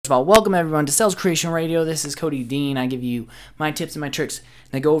of all, welcome everyone to Sales Creation Radio. This is Cody Dean. I give you my tips and my tricks,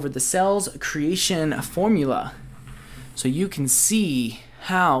 and I go over the sales creation formula so you can see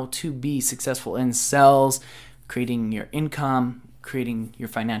how to be successful in sales, creating your income, creating your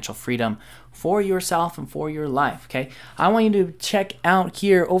financial freedom for yourself and for your life, okay? I want you to check out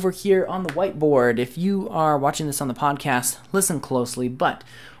over here on the whiteboard. If you are watching this on the podcast, listen closely, but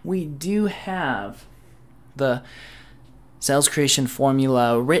we do have the sales creation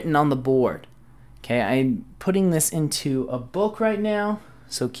formula written on the board. Okay, I'm putting this into a book right now,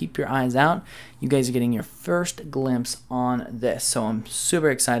 so keep your eyes out. You guys are getting your first glimpse on this, so I'm super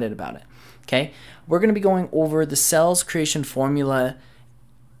excited about it. Okay, we're going to be going over the sales creation formula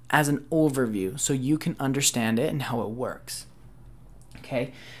as an overview so you can understand it and how it works.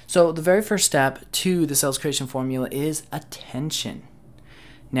 Okay, so the very first step to the sales creation formula is attention.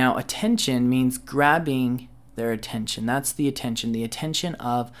 Now, attention means grabbing their attention. That's the attention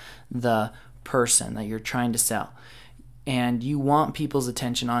of the person that you're trying to sell. And you want people's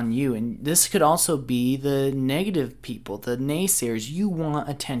attention on you. And this could also be the negative people, the naysayers. You want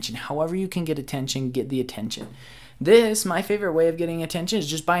attention. However you can get attention, get the attention. My favorite way of getting attention is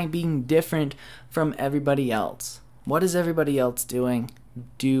just by being different from everybody else. What is everybody else doing?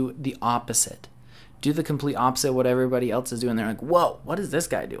 Do the opposite. Do the complete opposite of what everybody else is doing. They're like, whoa, what is this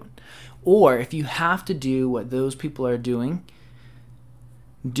guy doing? Or if you have to do what those people are doing,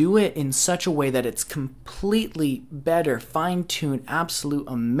 do it in such a way that it's completely better, fine-tuned, absolute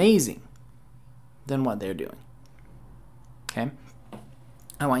amazing than what they're doing. Okay?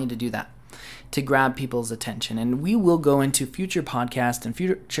 I want you to do that to grab people's attention. And we will go into future podcasts and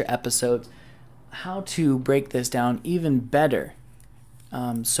future episodes how to break this down even better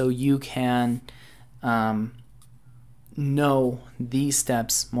so you can know these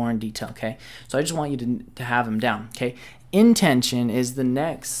steps more in detail, okay? So I just want you to have them down, okay? Intention is the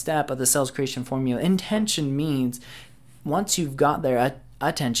next step of the sales creation formula. Intention means once you've got their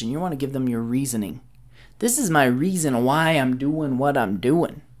attention, you want to give them your reasoning. This is my reason why I'm doing what I'm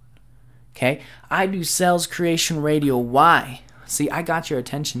doing, okay? I do sales creation radio. Why? See, I got your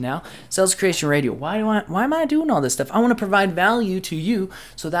attention now. Sales creation radio. Why am I doing all this stuff? I want to provide value to you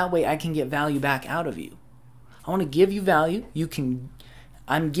so that way I can get value back out of you. I want to give you value.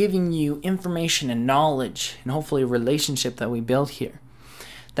 I'm giving you information and knowledge and hopefully a relationship that we build here.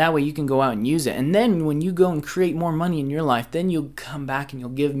 That way you can go out and use it. And then when you go and create more money in your life, then you'll come back and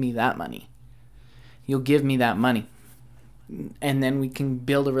you'll give me that money. You'll give me that money. And then we can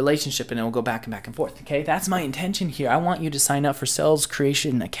build a relationship and it will go back and back and forth. Okay, that's my intention here. I want you to sign up for Sales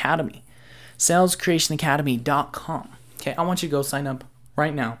Creation Academy. SalesCreationAcademy.com. Okay, I want you to go sign up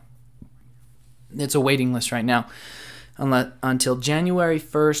right now. It's a waiting list right now. Until January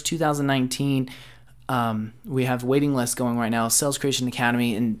 1st, 2019, we have waiting lists going right now, Sales Creation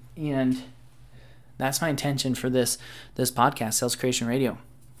Academy, and that's my intention for this podcast, Sales Creation Radio,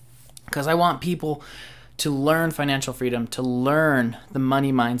 because I want people to learn financial freedom, to learn the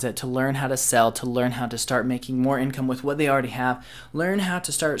money mindset, to learn how to sell, to learn how to start making more income with what they already have, learn how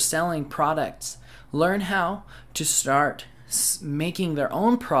to start selling products, learn how to start making their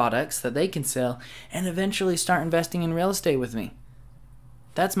own products that they can sell, and eventually start investing in real estate with me.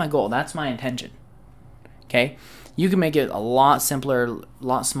 That's my goal. That's my intention. Okay? You can make it a lot simpler, a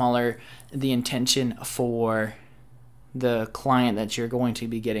lot smaller, the intention for the client that you're going to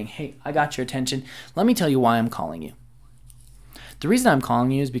be getting. Hey, I got your attention. Let me tell you why I'm calling you. The reason I'm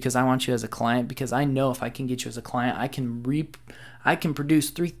calling you is because I want you as a client, because I know if I can get you as a client, I can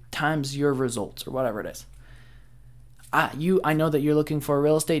produce 3 times your results or whatever it is. I know that you're looking for a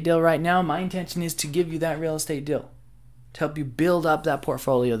real estate deal right now. My intention is to give you that real estate deal to help you build up that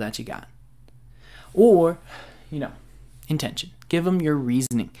portfolio that you got. Or, intention. Give them your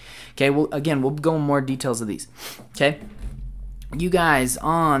reasoning. Okay, well, again, we'll go in more details of these. Okay? You guys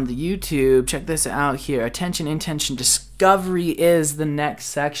on the YouTube, check this out here. Attention, intention, discovery is the next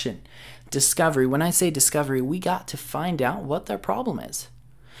section. Discovery. When I say discovery, we got to find out what their problem is.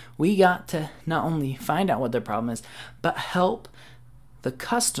 We got to not only find out what their problem is, but help the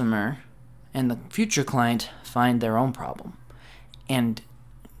customer and the future client find their own problem and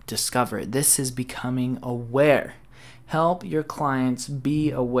discover it. This is becoming aware. Help your clients be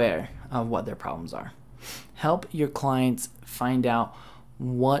aware of what their problems are. Help your clients find out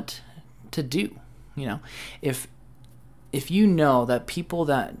what to do. If you know that people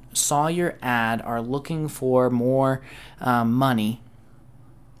that saw your ad are looking for more money,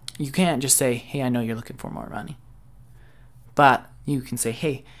 you can't just say, hey, I know you're looking for more money. But you can say,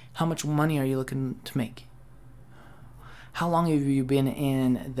 hey, how much money are you looking to make? How long have you been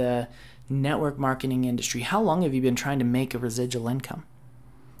in the network marketing industry? How long have you been trying to make a residual income?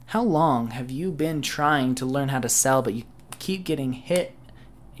 How long have you been trying to learn how to sell, but you keep getting hit?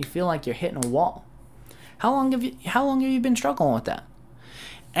 You feel like you're hitting a wall. How long have you been struggling with that?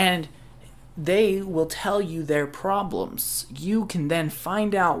 And they will tell you their problems. You can then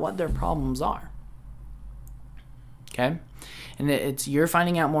find out what their problems are. Okay? And it's you're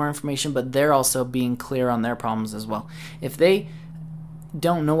finding out more information, but they're also being clear on their problems as well. If they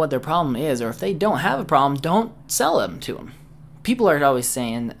don't know what their problem is, or if they don't have a problem, don't sell them to them. People are always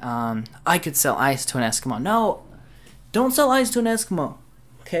saying, I could sell ice to an Eskimo. No, don't sell ice to an Eskimo.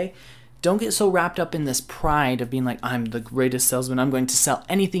 Okay? Don't get so wrapped up in this pride of being like, I'm the greatest salesman. I'm going to sell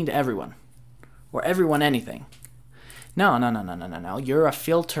anything to everyone. Or everyone anything. No. You're a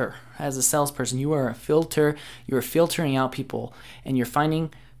filter as a salesperson. You are a filter. You're filtering out people. And you're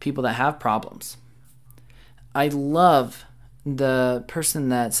finding people that have problems. I love the person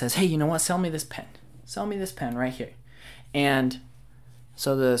that says, hey, you know what? Sell me this pen. Sell me this pen right here. And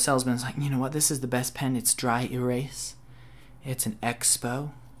so the salesman's like, you know what? This is the best pen. It's dry erase. It's an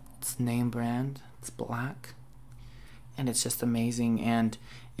Expo. It's name brand. It's black. And it's just amazing. And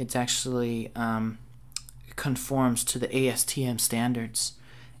it's actually conforms to the ASTM standards.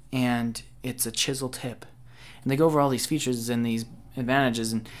 And it's a chisel tip. And they go over all these features and these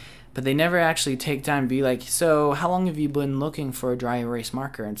advantages. But they never actually take time to be like, so how long have you been looking for a dry erase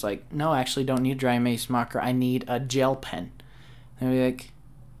marker? And it's like, no, I actually don't need a dry erase marker. I need a gel pen. And they'll be like,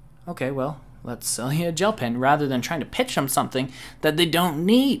 okay, well, let's sell you a gel pen, rather than trying to pitch them something that they don't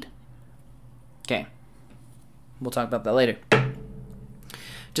need. Okay. We'll talk about that later.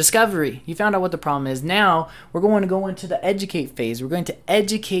 Discovery. You found out what the problem is. Now we're going to go into the educate phase. We're going to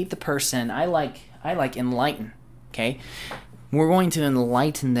educate the person. I like enlighten. Okay. We're going to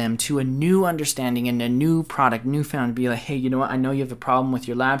enlighten them to a new understanding and a new product, newfound. Be like, hey, you know what? I know you have a problem with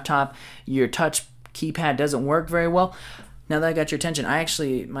your laptop. Your touch keypad doesn't work very well. Now that I got your attention,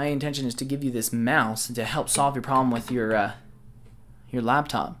 my intention is to give you this mouse to help solve your problem with your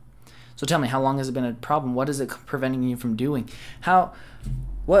laptop. So tell me, how long has it been a problem? What is it preventing you from doing?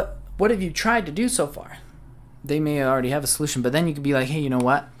 What have you tried to do so far? They may already have a solution, but then you could be like, hey, you know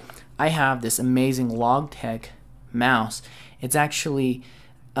what? I have this amazing Logitech mouse. It's actually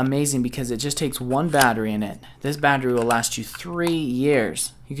amazing because it just takes one battery in it. This battery will last you 3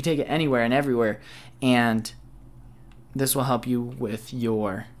 years. You can take it anywhere and everywhere, and this will help you with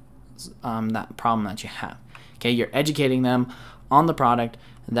your that problem that you have. Okay, you're educating them on the product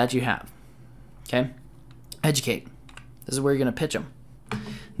that you have. Okay, educate. This is where you're gonna pitch them.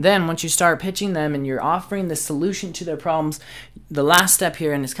 Then once you start pitching them and you're offering the solution to their problems, the last step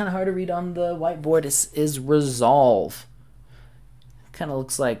here, and it's kind of hard to read on the whiteboard, is resolve. Kind of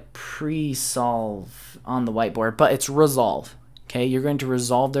looks like pre-solve on the whiteboard, but it's resolve. Okay, you're going to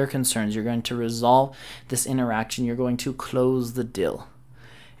resolve their concerns. You're going to resolve this interaction. You're going to close the deal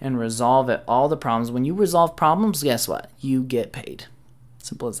and resolve all the problems. When you resolve problems, guess what? You get paid.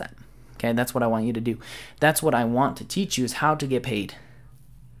 Simple as that. Okay, that's what I want you to do. That's what I want to teach you, is how to get paid.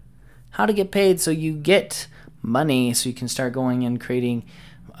 How to get paid so you get money, so you can start going and creating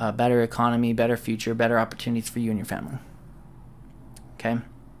a better economy, better future, better opportunities for you and your family. Okay,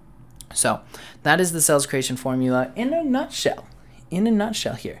 so that is the sales creation formula in a nutshell. In a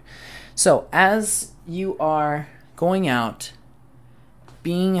nutshell here. So as you are going out,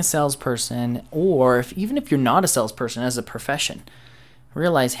 being a salesperson, or even if you're not a salesperson as a profession,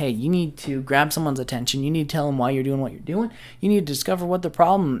 realize, hey, you need to grab someone's attention. You need to tell them why you're doing what you're doing. You need to discover what the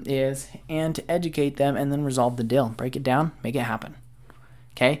problem is and to educate them, and then resolve the deal. Break it down, make it happen.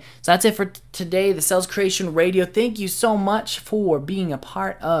 Okay, so that's it for today, the Sales Creation Radio. Thank you so much for being a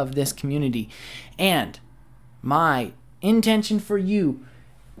part of this community. And my intention for you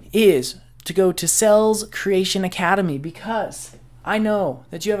is to go to Sales Creation Academy, because I know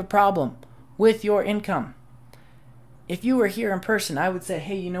that you have a problem with your income. If you were here in person, I would say,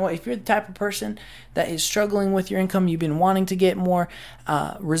 hey, you know what? If you're the type of person that is struggling with your income, you've been wanting to get more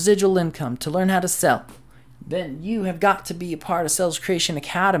residual income to learn how to sell, then you have got to be a part of Sales Creation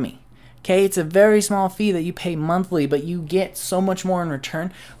Academy. Okay, it's a very small fee that you pay monthly, but you get so much more in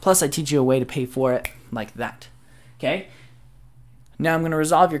return. Plus, I teach you a way to pay for it like that. Okay, now I'm going to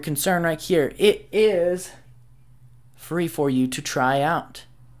resolve your concern right here. It is free for you to try out.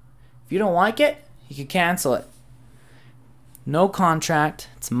 If you don't like it, you can cancel it. No contract.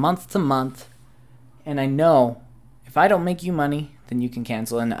 It's month to month. And I know if I don't make you money, then you can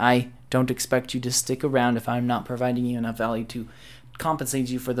cancel. And I don't expect you to stick around if I'm not providing you enough value to compensate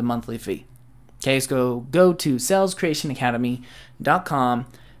you for the monthly fee. Okay, so go to salescreationacademy.com,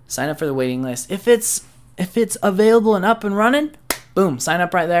 sign up for the waiting list. If it's available and up and running, boom, sign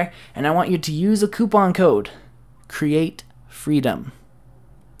up right there. And I want you to use a coupon code, Create Freedom.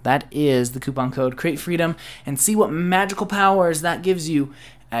 That is the coupon code Create Freedom, and see what magical powers that gives you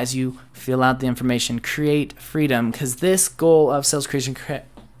as you fill out the information. Create Freedom, because this goal of Sales Creation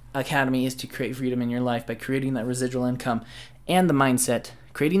Academy is to create freedom in your life by creating that residual income and the mindset,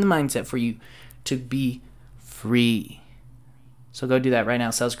 creating the mindset for you to be free. So go do that right now,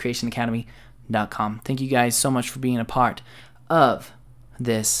 salescreationacademy.com. Thank you guys so much for being a part of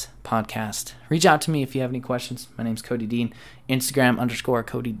this podcast. Reach out to me if you have any questions. My name's Cody Dean. Instagram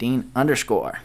 _Cody Dean _.